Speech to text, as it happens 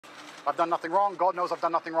I've done nothing wrong. God knows I've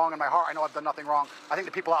done nothing wrong. In my heart, I know I've done nothing wrong. I think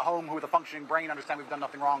the people at home who with a functioning brain understand we've done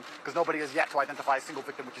nothing wrong, because nobody has yet to identify a single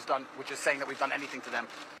victim which is saying that we've done anything to them.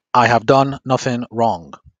 I have done nothing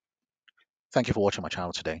wrong. Thank you for watching my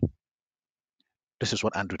channel today. This is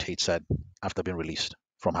what Andrew Tate said after being released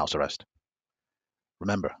from house arrest.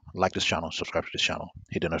 Remember, like this channel, subscribe to this channel,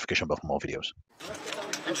 hit the notification bell for more videos.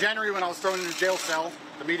 In January, when I was thrown in a jail cell,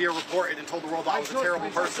 the media reported and told the world that I was a terrible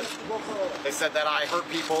person. They said that I hurt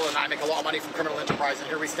people and I make a lot of money from criminal enterprise, and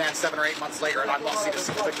here we stand 7 or 8 months later and I've not seen a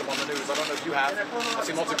single victim on the news. I don't know if you have. I've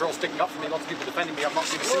seen lots of girls sticking up for me, lots of people defending me. I've not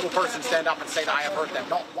seen a single person stand up and say that I have hurt them.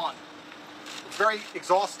 Not one. It's very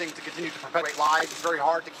exhausting to continue to perpetuate lies. It's very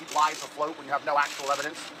hard to keep lies afloat when you have no actual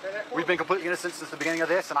evidence. We've been completely innocent since the beginning of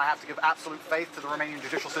this, and I have to give absolute faith to the Romanian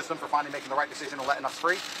judicial system for finally making the right decision and letting us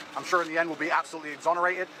free. I'm sure in the end we'll be absolutely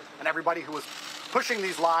exonerated, and everybody who was pushing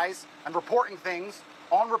these lies and reporting things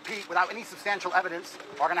on repeat without any substantial evidence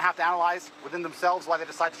are going to have to analyze within themselves why they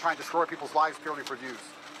decide to try and destroy people's lives purely for views.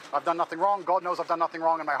 I've done nothing wrong. God knows I've done nothing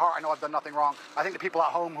wrong. In my heart, I know I've done nothing wrong. I think the people at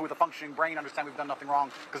home who with a functioning brain understand we've done nothing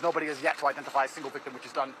wrong, because nobody has yet to identify a single victim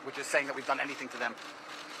which is saying that we've done anything to them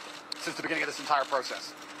since the beginning of this entire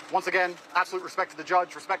process. Once again, absolute respect to the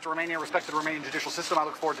judge, respect to Romania, respect to the Romanian judicial system. I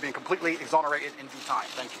look forward to being completely exonerated in due time.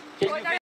 Thank you.